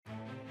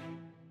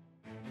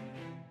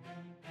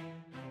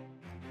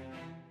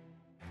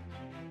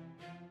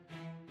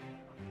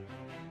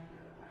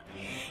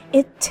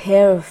It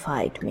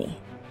terrified me.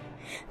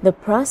 The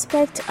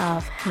prospect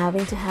of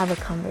having to have a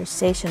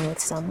conversation with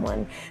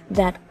someone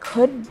that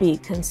could be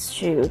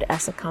construed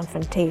as a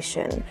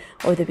confrontation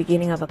or the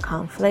beginning of a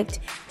conflict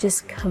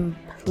just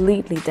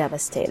completely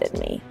devastated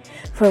me.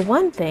 For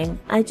one thing,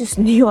 I just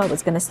knew I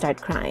was going to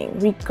start crying,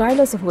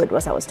 regardless of who it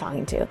was I was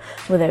talking to,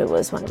 whether it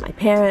was one of my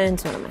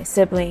parents, one of my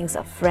siblings,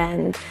 a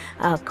friend,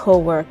 a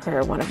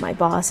coworker, one of my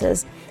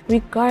bosses,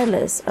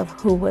 regardless of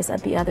who was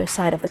at the other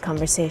side of the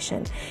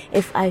conversation.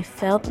 If I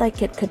felt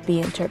like it could be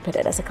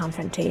interpreted as a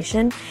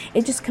confrontation,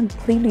 it just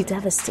completely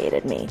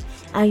devastated me.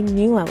 I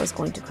knew I was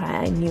going to cry.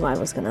 I knew I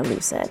was going to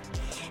lose it.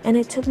 And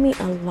it took me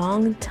a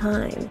long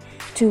time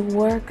to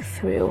work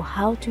through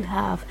how to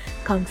have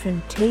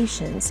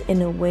confrontations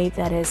in a way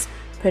that is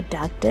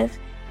productive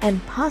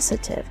and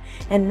positive,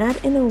 and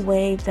not in a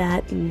way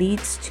that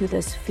leads to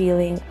this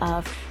feeling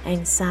of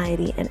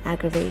anxiety and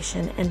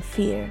aggravation and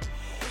fear.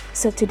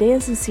 So today,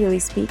 on Sincerely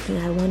Speaking,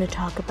 I want to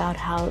talk about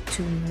how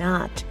to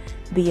not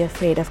be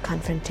afraid of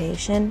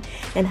confrontation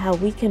and how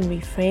we can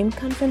reframe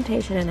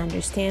confrontation and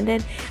understand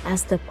it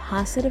as the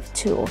positive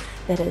tool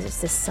that it is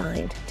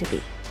designed to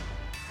be.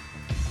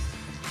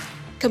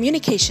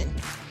 Communication.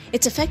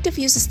 Its effective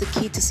use is the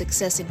key to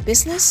success in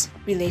business,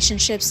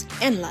 relationships,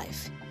 and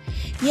life.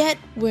 Yet,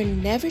 we're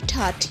never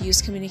taught to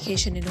use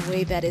communication in a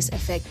way that is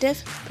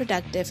effective,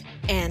 productive,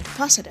 and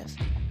positive.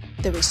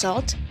 The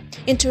result?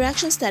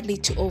 Interactions that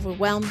lead to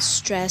overwhelm,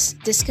 stress,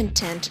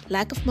 discontent,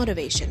 lack of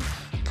motivation,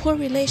 poor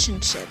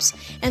relationships,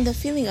 and the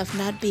feeling of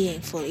not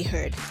being fully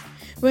heard.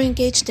 We're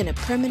engaged in a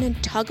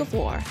permanent tug of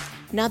war,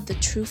 not the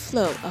true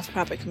flow of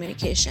proper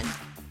communication.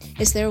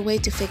 Is there a way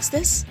to fix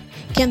this?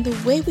 Can the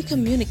way we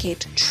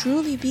communicate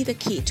truly be the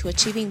key to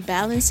achieving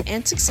balance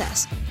and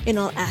success in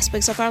all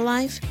aspects of our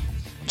life?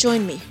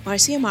 Join me,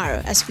 Marcy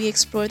Amaro, as we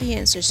explore the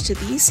answers to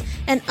these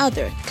and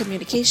other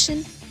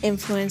communication,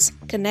 influence,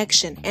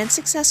 connection, and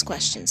success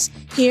questions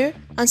here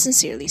on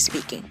Sincerely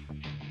Speaking.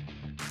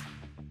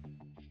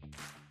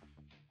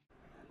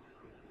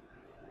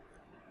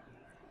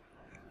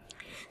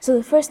 So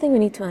the first thing we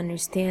need to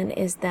understand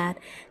is that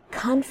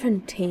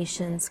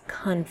confrontations,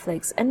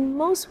 conflicts, and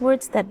most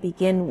words that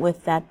begin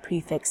with that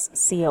prefix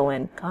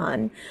con,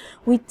 con,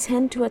 we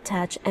tend to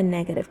attach a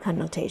negative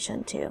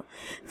connotation to.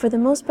 For the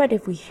most part,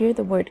 if we hear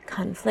the word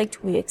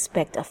conflict, we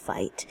expect a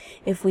fight.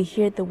 If we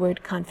hear the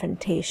word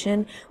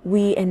confrontation,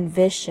 we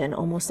envision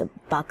almost a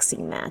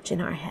boxing match in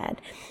our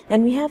head.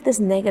 And we have this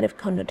negative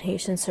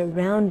connotation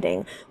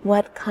surrounding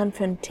what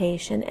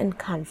confrontation and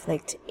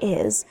conflict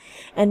is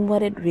and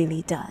what it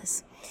really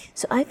does.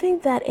 So I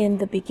think that in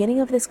the beginning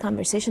of this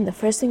conversation, the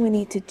first thing we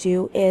need to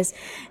do is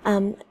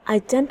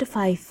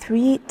identify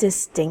 3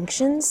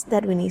 distinctions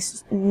that we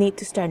need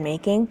to start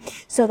making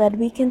so that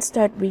we can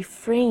start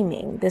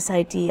reframing this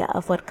idea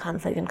of what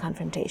conflict and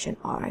confrontation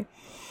are.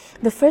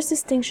 The first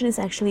distinction is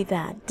actually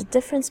that the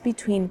difference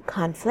between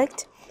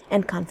conflict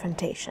and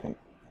confrontation.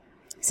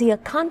 See, a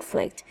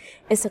conflict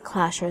is a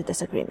clash or a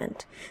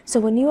disagreement. So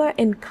when you are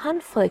in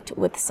conflict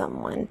with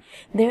someone,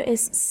 there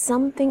is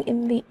something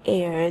in the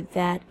air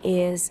that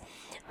is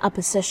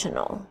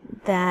oppositional,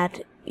 that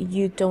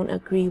you don't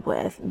agree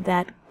with,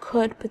 that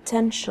could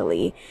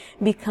potentially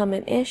become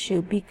an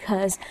issue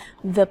because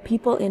the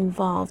people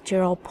involved,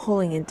 you're all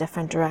pulling in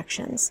different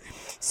directions.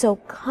 So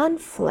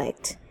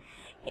conflict,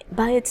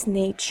 by its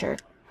nature,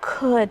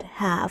 could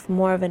have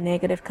more of a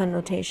negative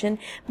connotation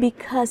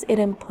because it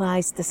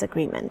implies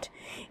disagreement.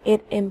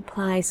 It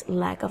implies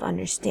lack of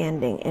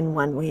understanding in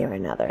one way or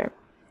another.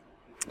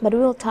 But we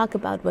will talk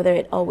about whether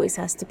it always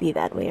has to be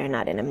that way or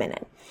not in a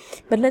minute.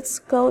 But let's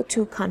go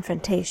to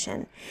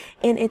confrontation.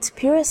 In its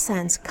purest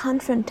sense,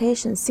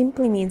 confrontation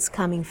simply means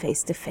coming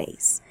face to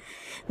face.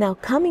 Now,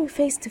 coming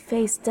face to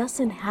face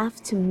doesn't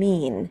have to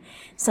mean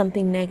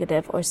something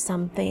negative or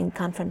something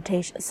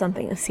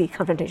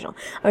confrontational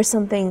or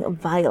something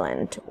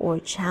violent or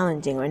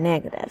challenging or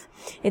negative.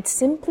 It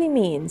simply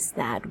means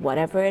that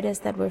whatever it is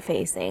that we're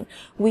facing,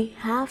 we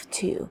have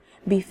to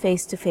be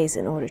face to face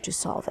in order to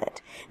solve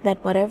it.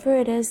 That whatever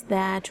it is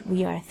that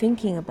we are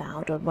thinking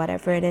about or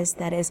whatever it is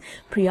that is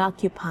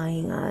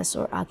preoccupying us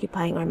or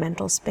occupying our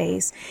mental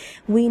space,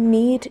 we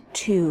need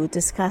to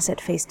discuss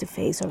it face to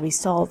face or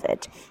resolve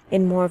it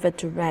in more of a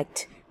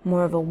direct,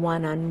 more of a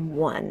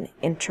one-on-one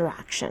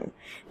interaction,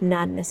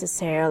 not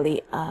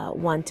necessarily a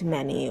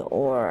one-to-many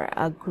or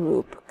a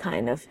group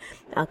kind of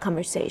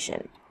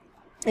conversation.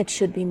 It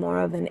should be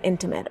more of an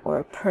intimate or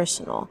a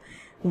personal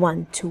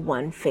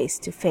one-to-one,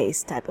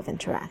 face-to-face type of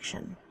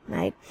interaction,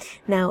 right?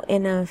 Now,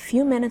 in a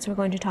few minutes, we're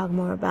going to talk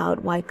more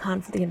about why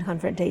conflict and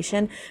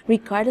confrontation,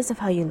 regardless of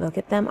how you look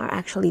at them, are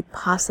actually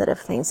positive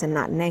things and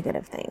not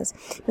negative things.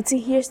 But see,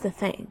 here's the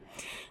thing.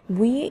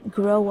 We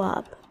grow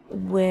up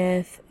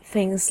with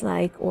things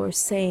like, or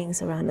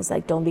sayings around us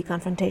like, don't be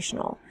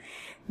confrontational,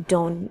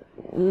 don't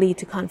lead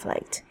to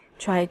conflict,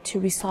 try to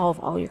resolve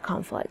all your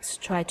conflicts,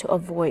 try to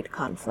avoid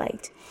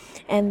conflict.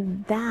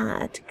 And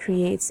that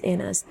creates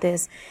in us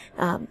this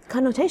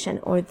connotation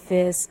or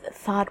this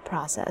thought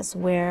process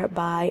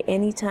whereby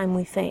anytime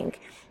we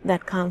think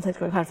that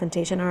conflict or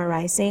confrontation are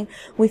arising,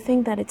 we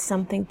think that it's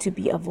something to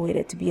be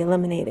avoided, to be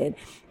eliminated,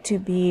 to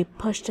be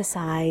pushed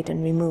aside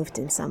and removed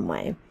in some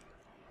way.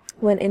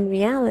 When in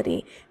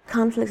reality,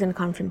 conflict and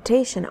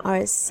confrontation are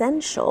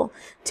essential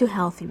to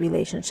healthy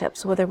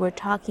relationships, whether we're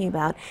talking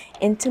about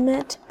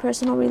intimate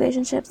personal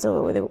relationships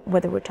or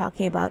whether we're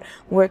talking about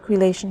work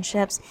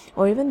relationships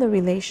or even the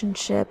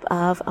relationship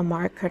of a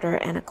marketer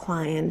and a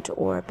client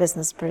or a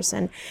business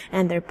person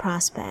and their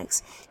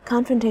prospects.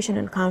 Confrontation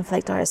and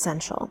conflict are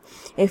essential.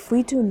 If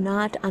we do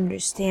not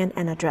understand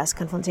and address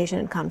confrontation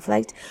and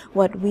conflict,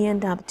 what we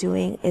end up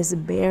doing is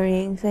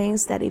burying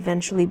things that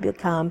eventually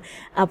become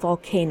a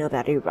volcano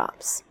that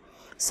erupts.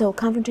 So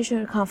confrontation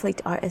and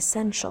conflict are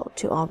essential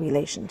to all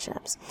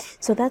relationships.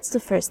 So that's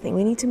the first thing.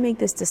 We need to make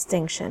this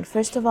distinction,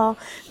 first of all,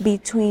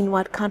 between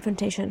what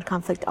confrontation and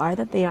conflict are,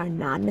 that they are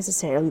not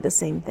necessarily the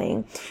same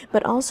thing,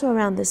 but also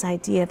around this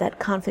idea that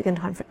conflict and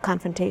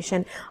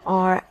confrontation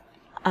are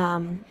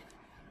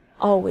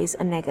always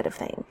a negative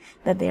thing,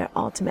 that they are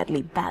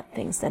ultimately bad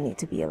things that need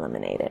to be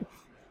eliminated.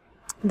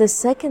 The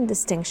second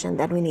distinction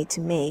that we need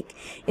to make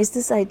is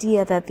this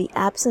idea that the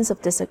absence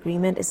of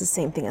disagreement is the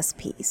same thing as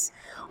peace,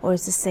 or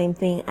it's the same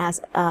thing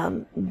as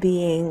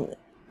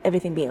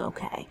everything being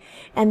okay.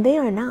 And they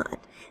are not.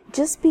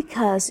 Just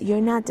because you're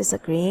not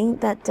disagreeing,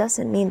 that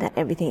doesn't mean that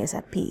everything is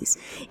at peace.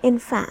 In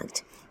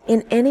fact,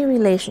 in any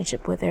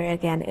relationship, whether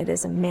again it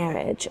is a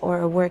marriage or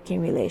a working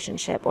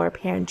relationship or a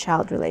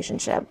parent-child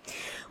relationship,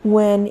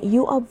 when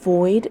you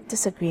avoid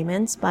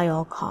disagreements by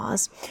all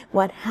costs,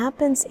 what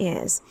happens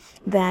is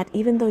that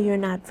even though you're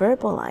not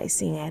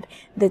verbalizing it,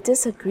 the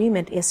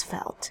disagreement is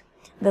felt.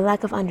 The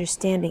lack of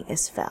understanding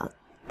is felt.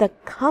 The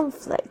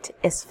conflict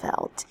is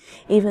felt,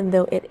 even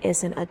though it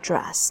isn't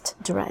addressed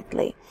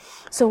directly.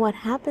 So what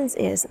happens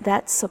is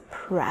that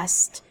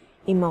suppressed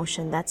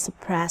emotion, that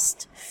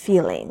suppressed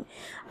feeling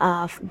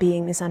of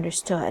being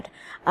misunderstood,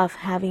 of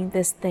having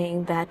this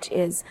thing that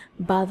is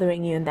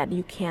bothering you and that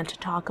you can't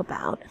talk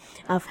about,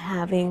 of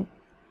having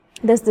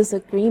this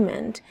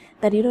disagreement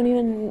that you don't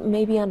even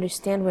maybe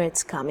understand where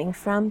it's coming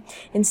from,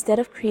 instead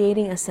of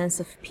creating a sense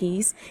of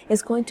peace,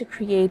 is going to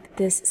create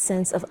this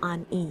sense of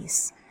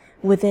unease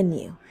within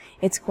you.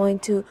 It's going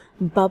to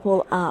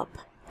bubble up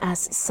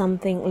as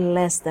something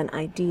less than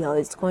ideal.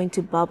 It's going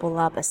to bubble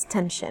up as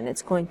tension.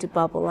 It's going to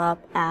bubble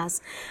up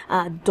as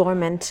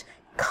dormant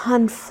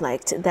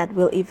conflict that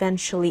will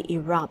eventually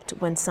erupt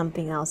when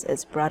something else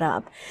is brought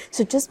up.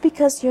 So just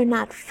because you're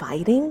not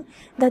fighting,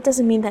 that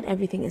doesn't mean that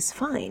everything is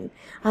fine.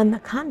 On the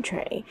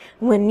contrary,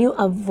 when you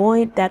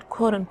avoid that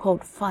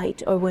quote-unquote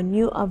fight, or when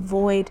you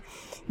avoid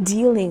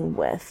dealing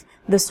with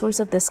the source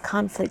of this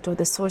conflict or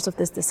the source of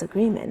this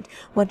disagreement,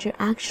 what you're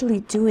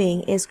actually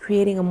doing is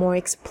creating a more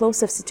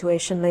explosive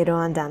situation later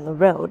on down the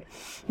road,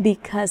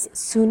 because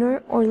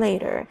sooner or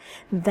later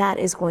that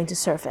is going to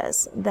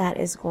surface, that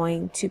is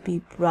going to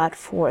be brought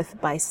forth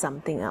by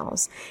something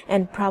else,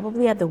 and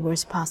probably at the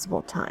worst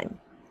possible time.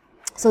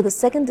 So the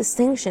second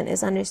distinction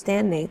is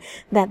understanding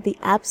that the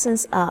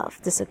absence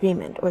of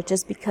disagreement, or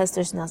just because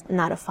there's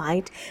not a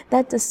fight,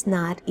 that does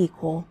not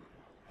equal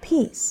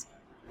peace.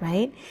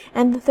 Right?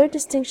 And the third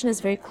distinction is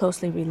very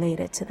closely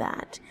related to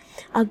that.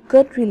 A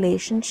good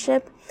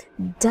relationship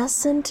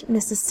doesn't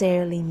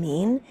necessarily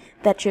mean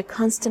that you're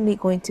constantly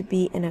going to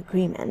be in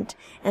agreement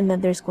and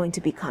that there's going to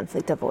be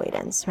conflict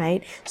avoidance,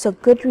 right? So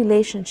good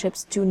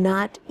relationships do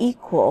not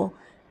equal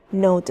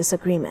no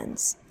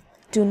disagreements,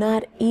 do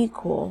not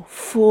equal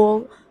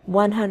full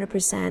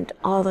 100%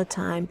 all the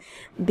time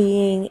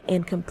being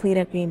in complete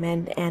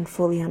agreement and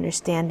fully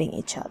understanding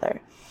each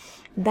other.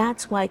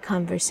 That's why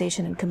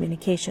conversation and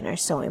communication are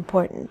so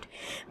important,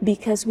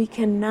 because we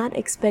cannot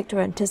expect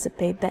or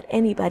anticipate that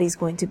anybody's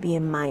going to be a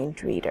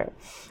mind reader.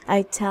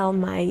 I tell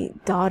my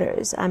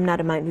daughters, I'm not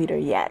a mind reader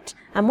yet.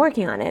 I'm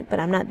working on it, but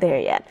I'm not there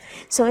yet.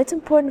 So it's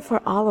important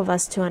for all of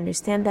us to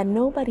understand that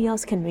nobody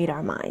else can read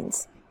our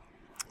minds.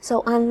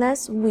 So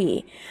unless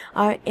we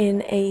are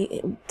in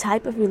a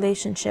type of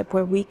relationship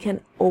where we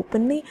can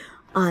openly,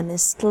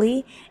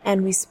 honestly,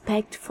 and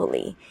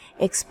respectfully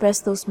express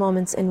those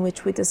moments in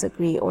which we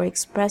disagree, or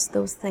express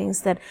those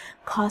things that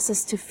cause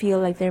us to feel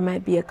like there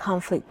might be a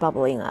conflict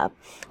bubbling up,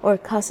 or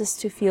cause us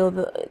to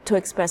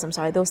express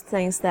those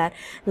things that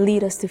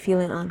lead us to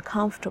feeling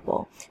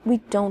uncomfortable, we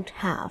don't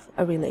have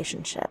a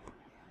relationship.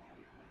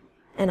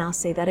 And I'll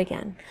say that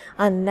again.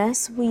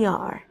 Unless we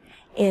are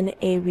in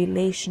a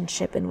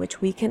relationship in which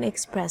we can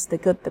express the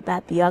good, the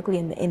bad, the ugly,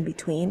 and the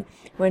in-between,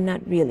 we're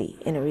not really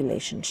in a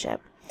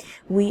relationship.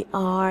 We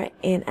are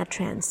in a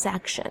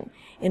transaction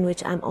in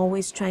which I'm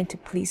always trying to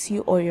please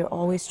you, or you're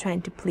always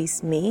trying to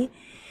please me,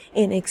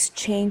 in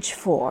exchange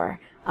for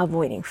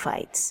avoiding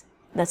fights.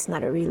 That's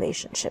not a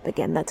relationship.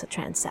 Again, that's a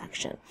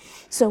transaction.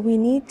 So we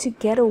need to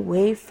get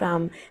away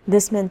from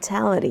this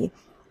mentality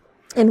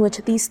in which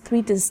these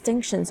three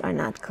distinctions are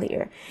not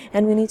clear.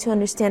 And we need to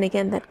understand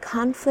again that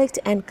conflict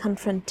and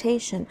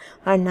confrontation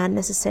are not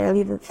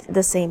necessarily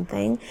the same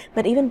thing,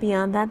 but even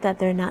beyond that, that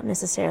they're not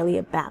necessarily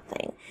a bad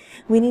thing.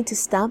 We need to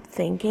stop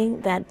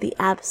thinking that the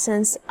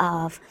absence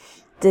of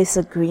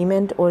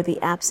disagreement or the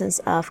absence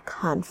of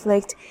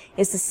conflict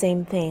is the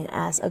same thing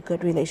as a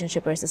good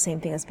relationship, or is the same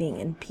thing as being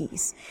in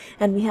peace.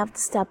 And we have to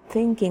stop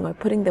thinking or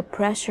putting the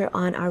pressure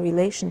on our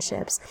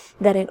relationships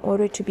that in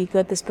order to be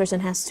good, this person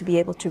has to be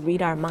able to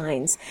read our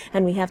minds,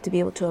 and we have to be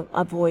able to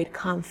avoid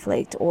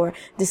conflict or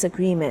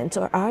disagreements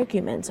or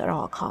arguments at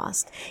all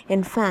costs.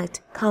 In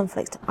fact,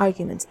 conflict,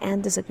 arguments,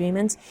 and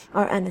disagreements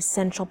are an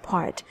essential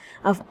part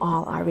of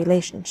all our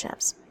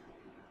relationships.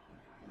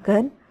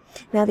 Good?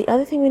 Now, the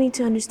other thing we need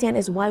to understand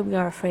is why we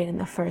are afraid in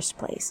the first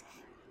place.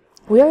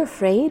 We are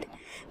afraid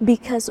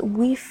because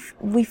we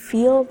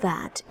feel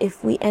that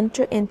if we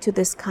enter into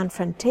this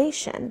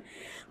confrontation,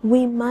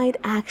 we might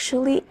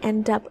actually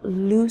end up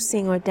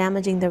losing or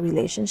damaging the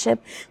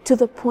relationship to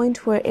the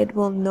point where it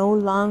will no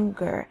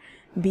longer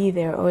be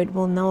there, or it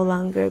will no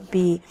longer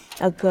be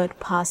a good,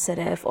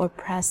 positive, or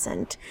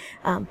present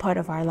part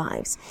of our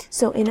lives.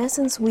 So in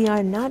essence, we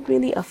are not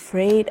really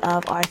afraid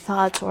of our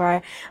thoughts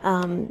or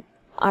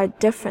our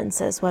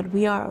differences. What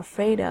we are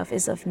afraid of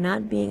is of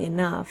not being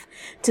enough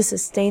to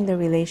sustain the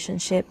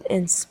relationship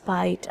in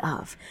spite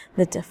of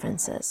the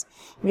differences.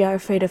 We are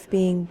afraid of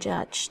being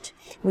judged.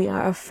 We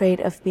are afraid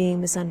of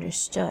being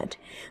misunderstood.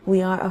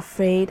 We are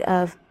afraid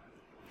of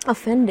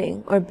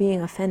offending or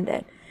being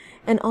offended.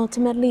 And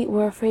ultimately,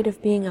 we're afraid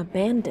of being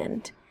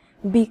abandoned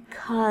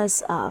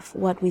because of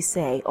what we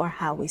say or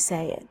how we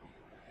say it.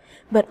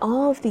 But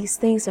all of these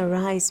things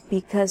arise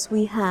because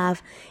we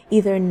have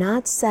either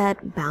not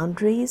set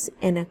boundaries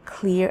in a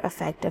clear,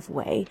 effective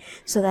way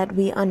so that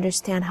we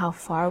understand how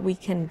far we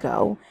can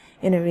go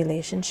in a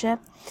relationship,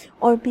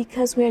 or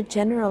because we're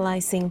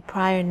generalizing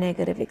prior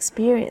negative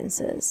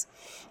experiences,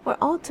 or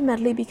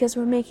ultimately because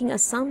we're making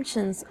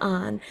assumptions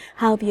on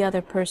how the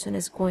other person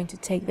is going to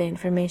take the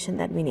information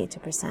that we need to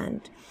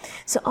present.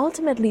 So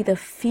ultimately, the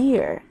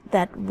fear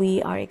that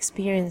we are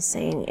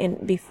experiencing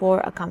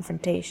before a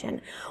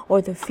confrontation,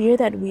 or the fear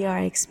that we are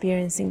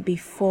experiencing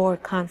before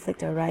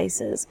conflict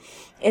arises,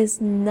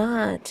 is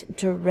not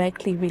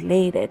directly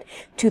related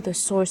to the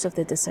source of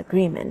the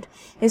disagreement.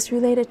 It's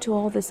related to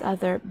all this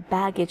other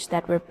baggage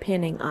that we're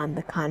pinning on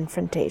the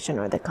confrontation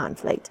or the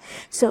conflict.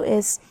 So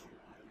it's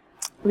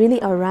really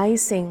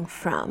arising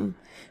from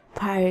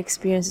prior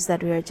experiences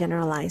that we are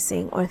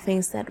generalizing, or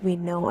things that we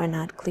know are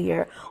not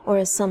clear, or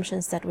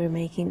assumptions that we're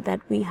making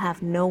that we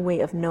have no way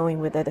of knowing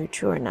whether they're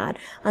true or not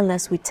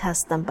unless we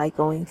test them by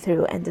going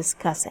through and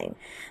discussing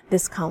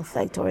this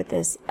conflict or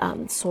this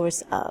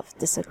source of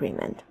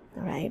disagreement.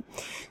 All right.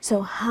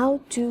 So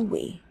how do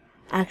we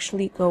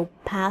actually go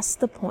past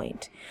the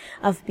point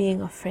of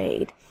being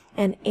afraid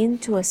and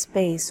into a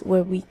space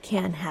where we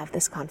can have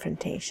this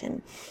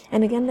confrontation?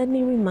 And again, let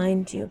me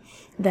remind you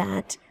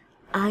that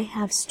I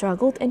have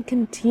struggled and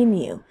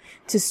continue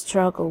to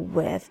struggle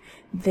with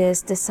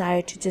this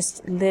desire to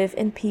just live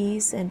in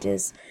peace and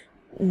just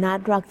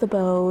not rock the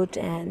boat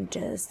and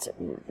just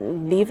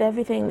leave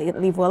everything,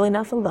 leave well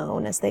enough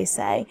alone, as they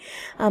say.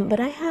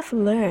 But I have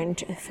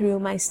learned through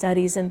my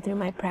studies and through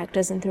my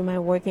practice and through my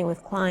working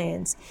with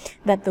clients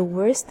that the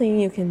worst thing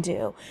you can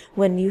do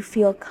when you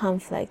feel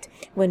conflict,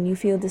 when you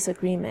feel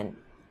disagreement,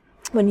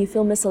 when you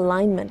feel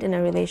misalignment in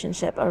a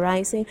relationship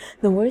arising,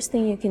 the worst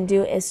thing you can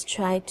do is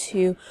try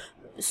to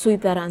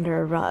sweep that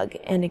under a rug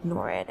and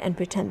ignore it and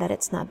pretend that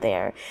it's not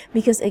there.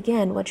 Because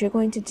again, what you're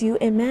going to do,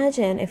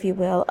 imagine, if you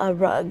will, a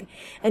rug,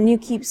 and you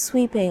keep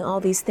sweeping all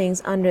these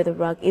things under the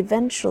rug.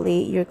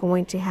 Eventually, you're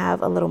going to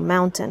have a little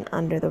mountain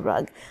under the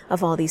rug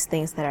of all these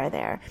things that are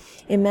there.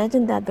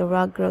 Imagine that the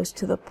rug grows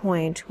to the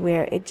point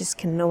where it just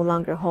can no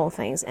longer hold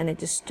things, and it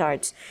just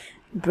starts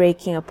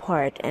breaking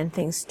apart and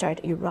things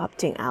start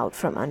erupting out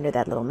from under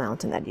that little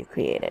mountain that you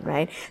created,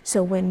 right?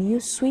 So when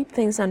you sweep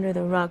things under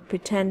the rug,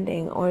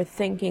 pretending or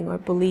thinking or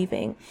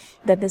believing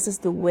that this is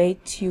the way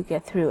to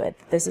get through it,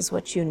 this is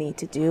what you need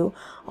to do,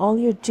 all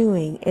you're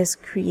doing is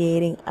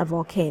creating a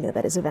volcano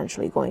that is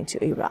eventually going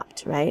to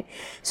erupt, right?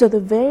 So the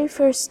very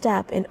first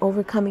step in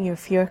overcoming your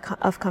fear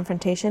of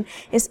confrontation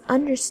is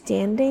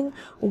understanding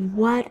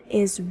what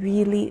is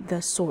really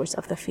the source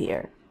of the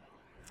fear.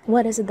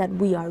 What is it that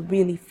we are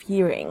really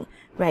fearing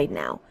right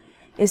now?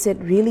 Is it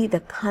really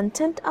the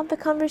content of the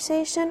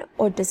conversation,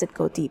 or does it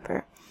go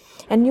deeper?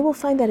 And you will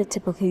find that it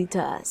typically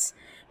does,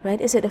 right?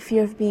 Is it a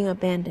fear of being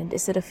abandoned?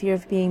 Is it a fear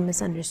of being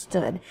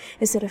misunderstood?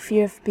 Is it a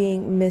fear of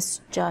being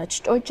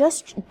misjudged, or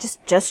just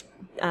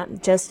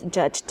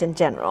judged in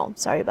general?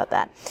 Sorry about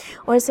that.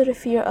 Or is it a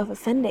fear of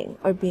offending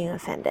or being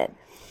offended?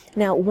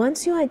 Now,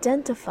 once you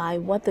identify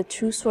what the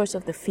true source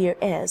of the fear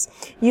is,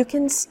 you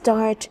can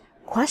start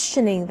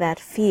questioning that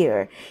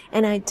fear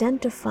and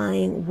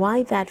identifying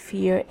why that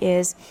fear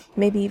is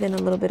maybe even a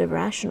little bit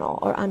irrational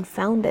or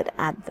unfounded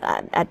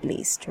at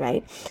least,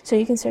 right? So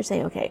you can start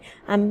saying, okay,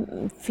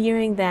 I'm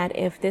fearing that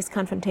if this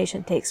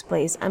confrontation takes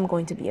place, I'm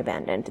going to be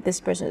abandoned. This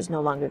person is no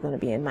longer going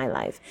to be in my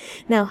life.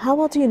 Now, how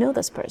well do you know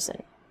this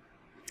person?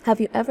 Have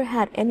you ever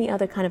had any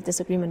other kind of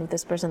disagreement with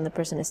this person and the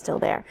person is still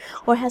there?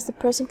 Or has the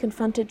person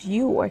confronted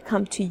you or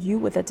come to you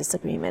with a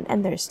disagreement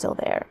and they're still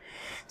there?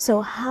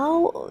 So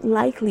how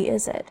likely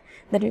is it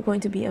that you're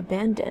going to be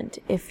abandoned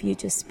if you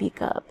just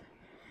speak up?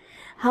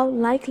 How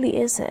likely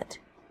is it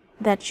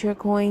that you're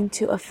going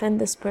to offend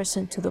this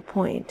person to the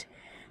point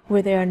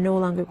where they are no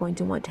longer going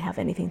to want to have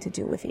anything to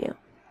do with you?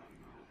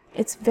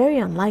 It's very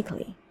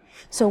unlikely.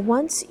 So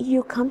once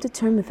you come to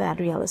terms with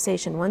that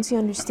realization, once you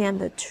understand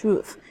the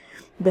truth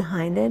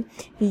behind it,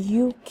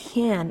 you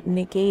can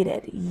negate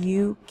it.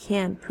 You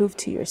can prove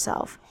to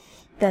yourself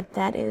that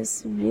that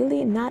is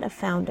really not a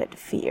founded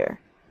fear.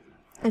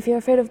 If you're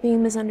afraid of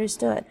being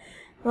misunderstood,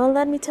 well,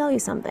 let me tell you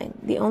something.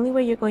 The only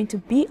way you're going to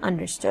be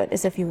understood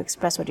is if you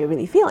express what you're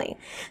really feeling.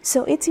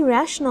 So it's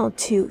irrational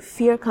to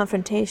fear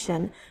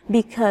confrontation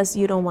because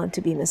you don't want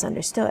to be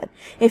misunderstood.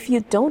 If you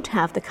don't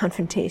have the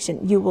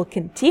confrontation, you will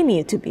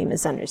continue to be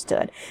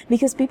misunderstood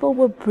because people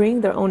will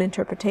bring their own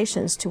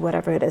interpretations to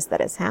whatever it is that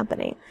is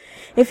happening.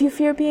 If you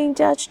fear being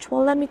judged,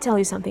 well, let me tell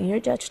you something. You're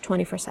judged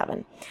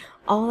 24/7,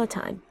 all the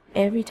time.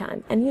 Every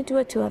time, and you do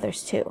it to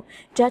others too.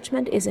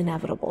 Judgment is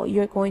inevitable.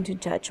 You're going to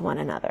judge one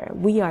another.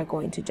 We are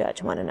going to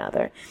judge one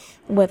another,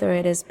 whether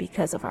it is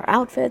because of our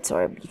outfits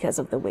or because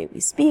of the way we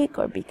speak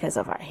or because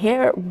of our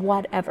hair,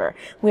 whatever.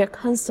 We are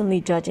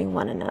constantly judging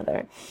one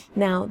another.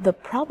 Now, the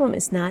problem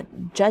is not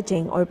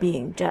judging or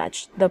being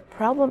judged. The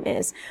problem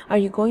is, are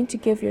you going to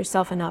give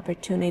yourself an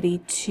opportunity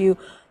to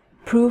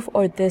prove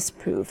or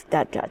disprove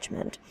that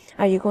judgment?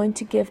 Are you going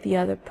to give the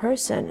other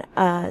person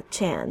a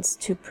chance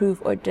to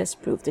prove or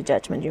disprove the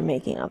judgment you're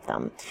making of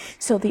them?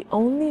 So the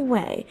only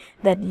way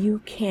that you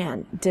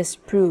can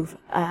disprove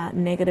a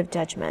negative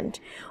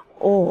judgment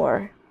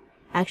or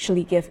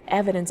actually give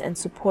evidence and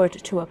support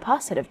to a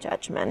positive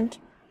judgment,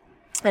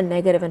 and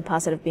negative and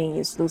positive being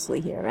used loosely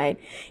here, right,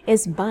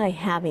 is by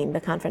having the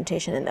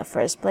confrontation in the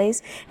first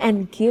place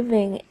and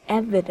giving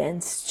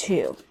evidence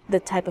to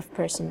the type of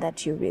person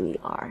that you really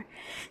are.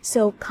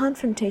 So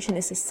confrontation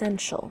is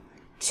essential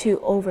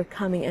to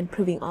overcoming and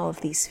proving all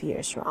of these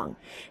fears wrong.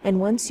 And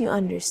once you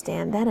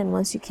understand that, and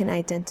once you can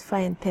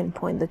identify and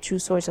pinpoint the true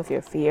source of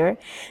your fear,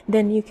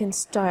 then you can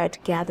start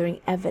gathering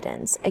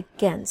evidence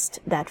against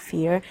that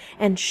fear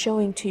and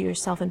showing to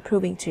yourself and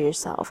proving to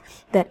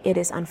yourself that it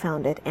is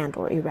unfounded and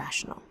or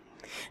irrational.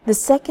 The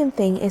second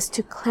thing is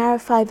to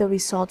clarify the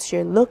results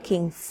you're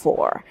looking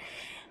for.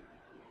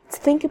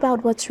 Think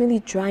about what's really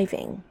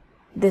driving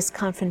this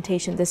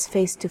confrontation, this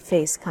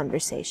face-to-face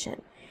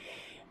conversation.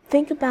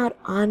 Think about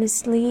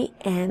honestly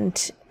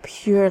and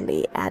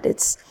purely at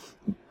its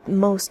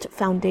most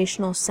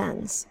foundational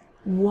sense.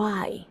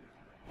 Why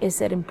is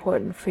it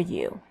important for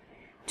you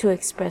to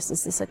express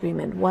this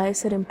disagreement? Why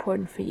is it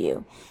important for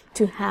you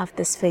to have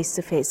this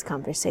face-to-face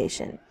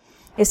conversation?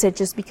 Is it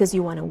just because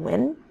you want to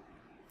win?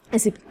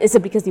 Is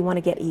it because you want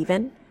to get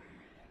even?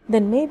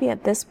 Then maybe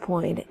at this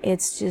point,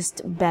 it's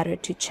just better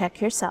to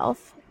check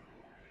yourself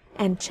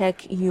and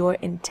check your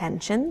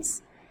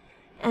intentions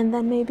and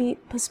then maybe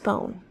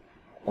postpone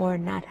or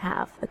not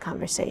have the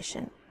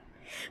conversation.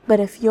 But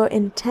if your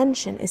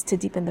intention is to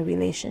deepen the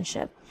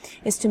relationship,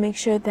 is to make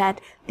sure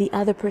that the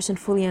other person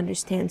fully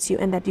understands you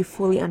and that you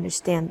fully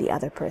understand the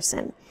other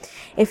person.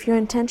 If your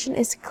intention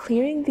is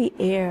clearing the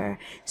air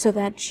so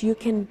that you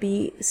can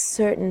be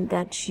certain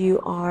that you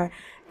are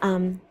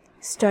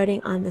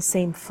starting on the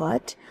same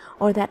foot,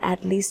 or that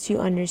at least you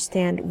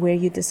understand where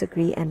you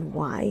disagree and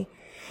why.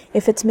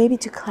 If it's maybe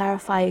to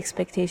clarify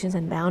expectations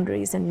and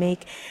boundaries and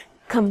make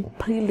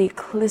completely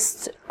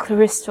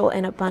crystal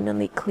and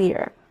abundantly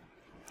clear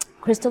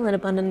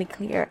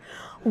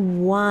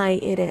why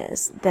it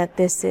is that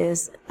this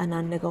is a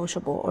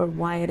non-negotiable, or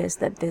why it is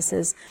that this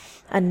is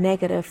a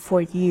negative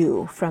for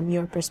you from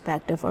your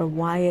perspective, or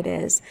why it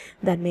is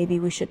that maybe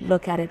we should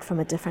look at it from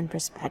a different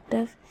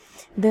perspective,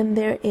 then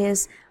there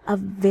is a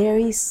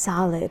very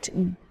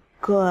solid,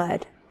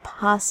 good,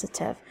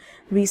 positive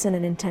reason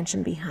and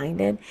intention behind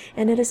it.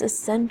 And it is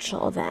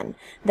essential then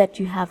that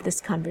you have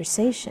this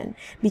conversation,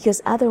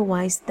 because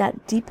otherwise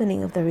that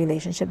deepening of the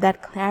relationship,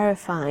 that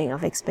clarifying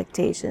of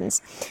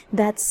expectations,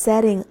 that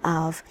setting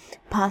of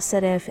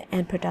positive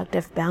and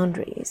productive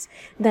boundaries,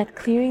 that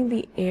clearing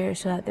the air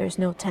so that there's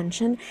no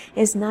tension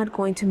is not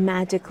going to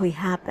magically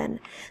happen.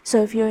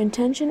 So if your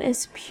intention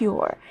is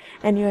pure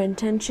and your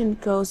intention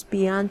goes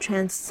beyond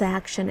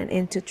transaction and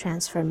into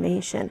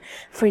transformation,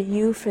 for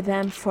you, for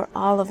them, for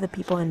all of the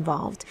people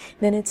involved,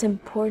 then it's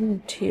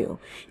important to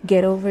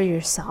get over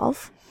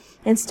yourself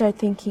and start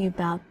thinking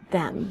about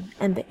them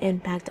and the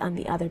impact on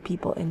the other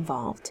people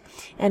involved.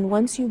 And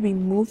once you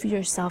remove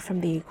yourself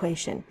from the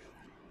equation,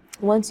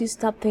 once you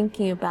stop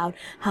thinking about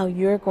how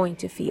you're going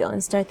to feel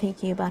and start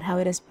thinking about how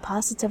it is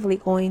positively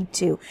going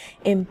to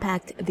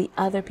impact the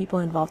other people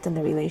involved in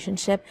the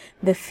relationship,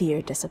 the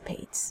fear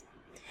dissipates.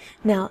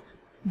 Now,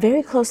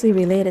 very closely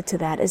related to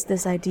that is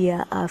this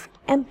idea of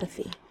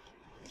empathy,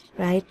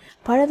 right?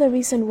 Part of the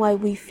reason why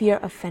we fear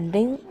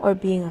offending or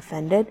being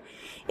offended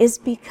is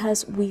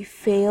because we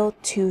fail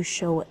to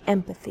show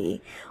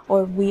empathy,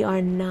 or we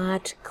are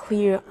not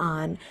clear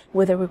on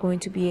whether we're going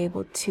to be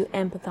able to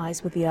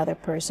empathize with the other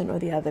person, or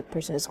the other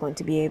person is going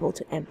to be able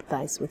to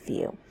empathize with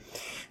you.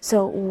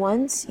 So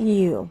once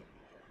you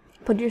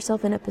put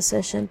yourself in a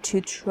position to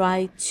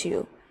try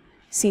to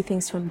see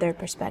things from their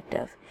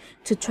perspective,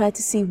 to try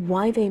to see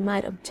why they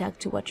might object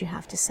to what you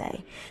have to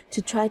say,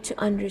 to try to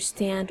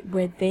understand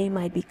where they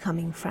might be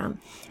coming from.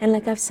 And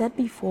like I've said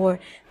before,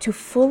 to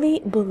fully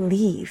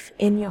believe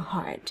in your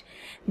heart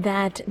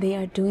that they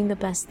are doing the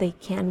best they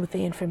can with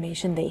the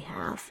information they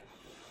have.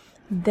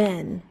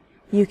 Then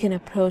you can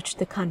approach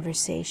the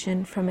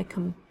conversation from a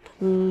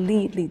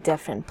completely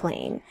different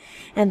plane,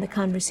 and the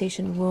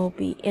conversation will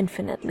be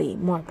infinitely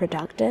more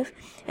productive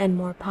and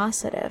more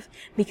positive,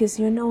 because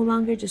you're no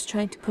longer just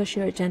trying to push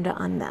your agenda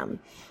on them.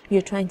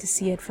 You're trying to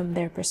see it from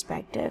their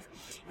perspective.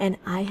 And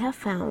I have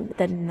found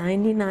that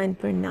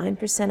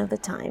 99.9% of the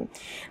time,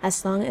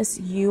 as long as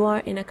you are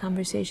in a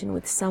conversation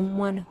with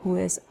someone who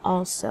is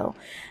also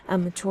a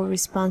mature,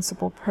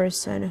 responsible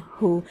person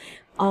who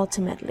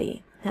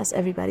ultimately has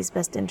everybody's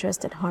best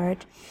interest at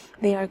heart,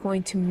 they are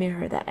going to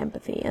mirror that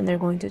empathy, and they're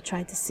going to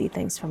try to see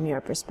things from your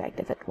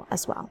perspective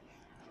as well.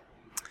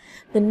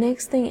 The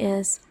next thing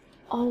is,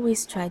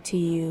 always try to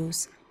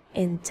use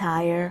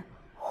entire,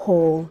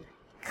 whole,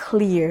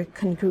 clear,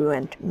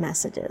 congruent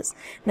messages.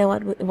 Now,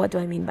 what do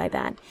I mean by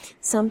that?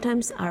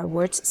 Sometimes our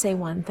words say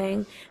one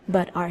thing,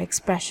 but our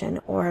expression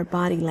or our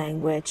body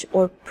language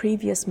or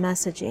previous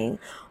messaging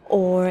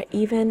or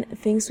even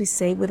things we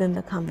say within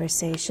the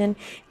conversation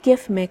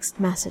give mixed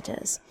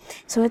messages.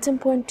 So it's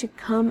important to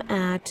come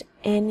at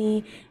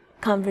any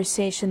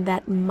conversation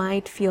that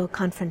might feel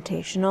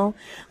confrontational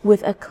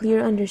with a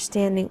clear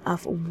understanding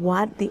of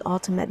what the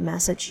ultimate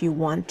message you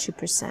want to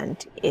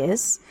present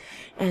is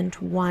and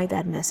why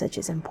that message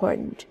is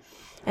important.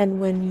 And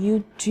when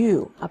you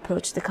do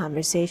approach the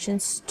conversation,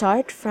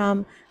 start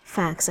from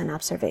facts and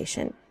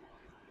observation.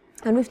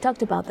 And we've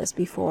talked about this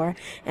before,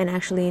 and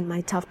actually in my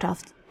Tough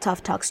Talks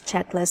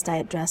checklist, I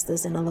address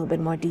this in a little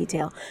bit more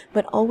detail,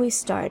 but always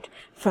start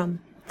from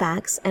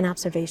facts and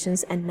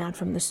observations and not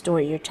from the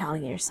story you're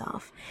telling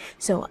yourself.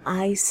 So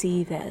I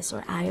see this,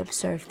 or I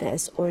observe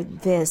this, or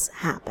this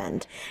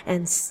happened,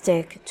 and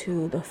stick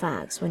to the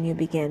facts when you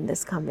begin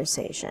this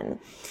conversation.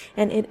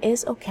 And it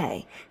is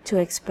okay to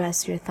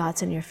express your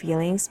thoughts and your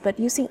feelings, but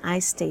using I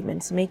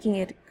statements, making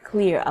it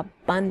clear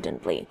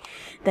abundantly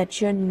that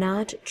you're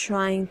not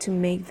trying to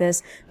make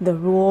this the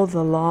rule,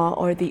 the law,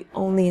 or the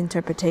only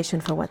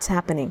interpretation for what's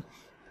happening,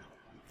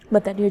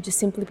 but that you're just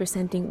simply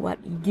presenting what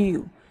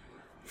you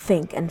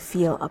think and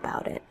feel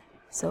about it.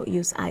 So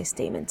use I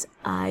statements.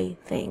 I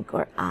think,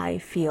 or I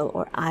feel,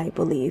 or I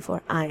believe,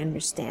 or I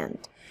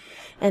understand.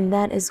 And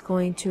that is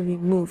going to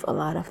remove a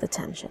lot of the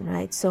tension,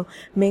 right? So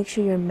make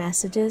sure your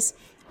messages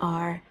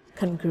are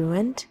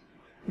congruent,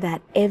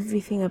 that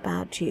everything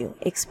about you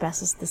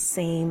expresses the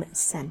same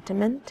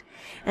sentiment,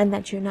 and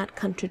that you're not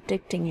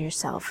contradicting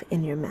yourself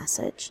in your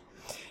message.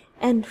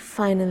 And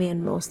finally,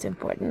 and most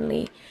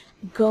importantly,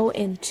 go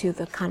into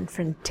the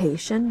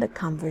confrontation, the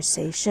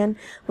conversation,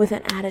 with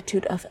an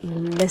attitude of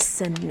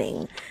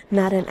listening,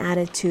 not an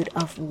attitude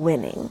of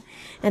winning.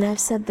 And I've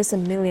said this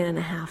 1.5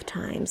 million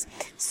times.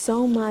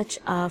 So much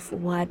of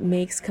what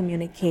makes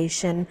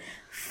communication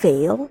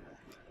fail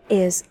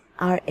is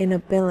our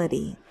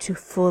inability to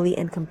fully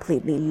and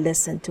completely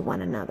listen to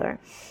one another.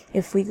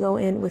 If we go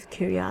in with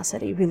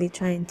curiosity, really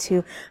trying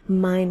to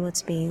mine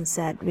what's being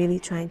said, really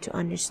trying to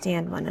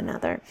understand one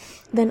another,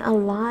 then a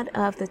lot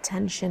of the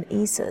tension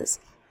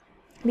eases.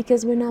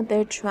 Because we're not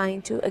there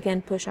trying to,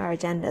 again, push our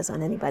agendas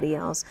on anybody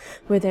else.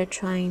 We're there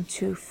trying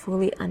to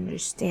fully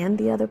understand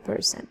the other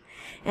person.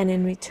 And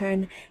in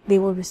return, they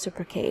will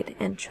reciprocate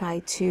and try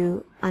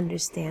to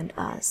understand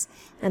us.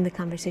 And the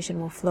conversation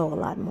will flow a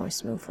lot more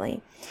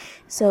smoothly.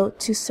 So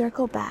to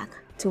circle back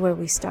to where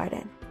we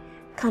started,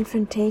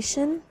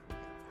 confrontation,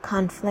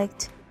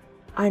 conflict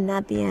are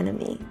not the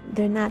enemy.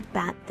 They're not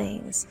bad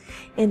things.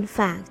 In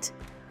fact,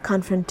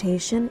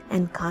 confrontation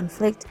and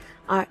conflict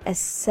are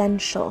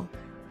essential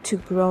to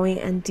growing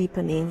and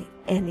deepening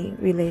any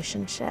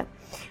relationship.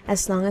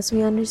 As long as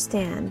we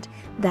understand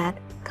that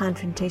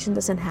confrontation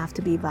doesn't have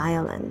to be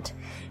violent,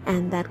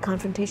 and that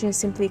confrontation is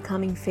simply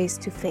coming face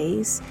to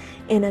face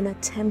in an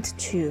attempt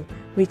to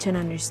reach an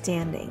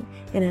understanding,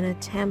 in an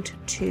attempt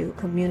to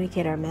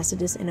communicate our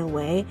messages in a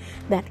way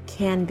that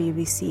can be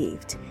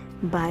received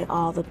by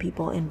all the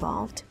people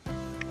involved.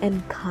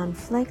 And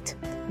conflict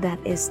that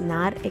is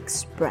not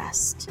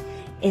expressed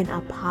in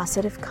a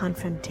positive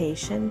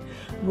confrontation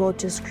will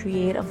just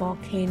create a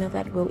volcano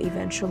that will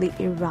eventually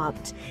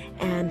erupt,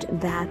 and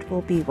that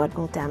will be what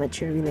will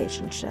damage your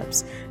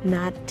relationships.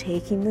 Not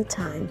taking the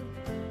time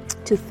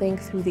to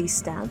think through these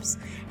steps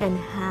and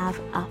have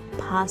a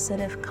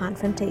positive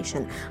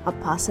confrontation, a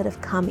positive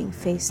coming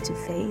face to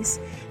face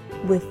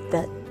with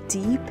the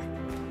deep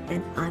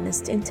and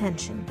honest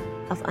intention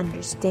of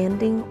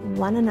understanding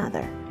one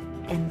another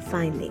and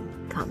finding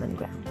common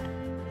ground.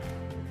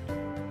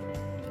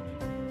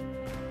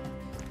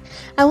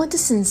 I want to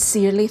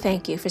sincerely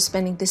thank you for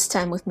spending this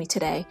time with me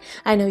today.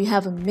 I know you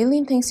have a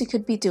million things you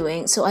could be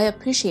doing, so I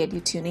appreciate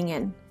you tuning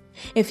in.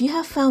 If you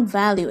have found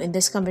value in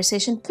this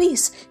conversation,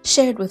 please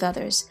share it with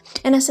others.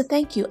 And as a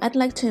thank you, I'd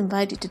like to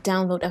invite you to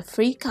download a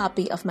free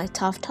copy of my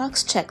Tough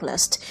Talks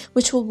checklist,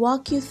 which will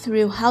walk you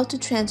through how to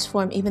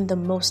transform even the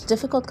most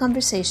difficult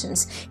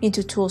conversations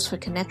into tools for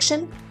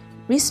connection,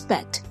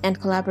 respect, and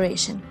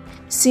collaboration.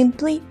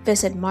 Simply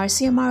visit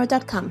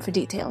marciamaro.com for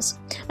details.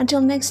 Until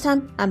next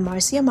time, I'm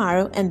Marcia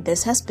Amaro, and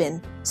this has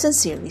been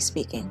Sincerely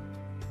Speaking.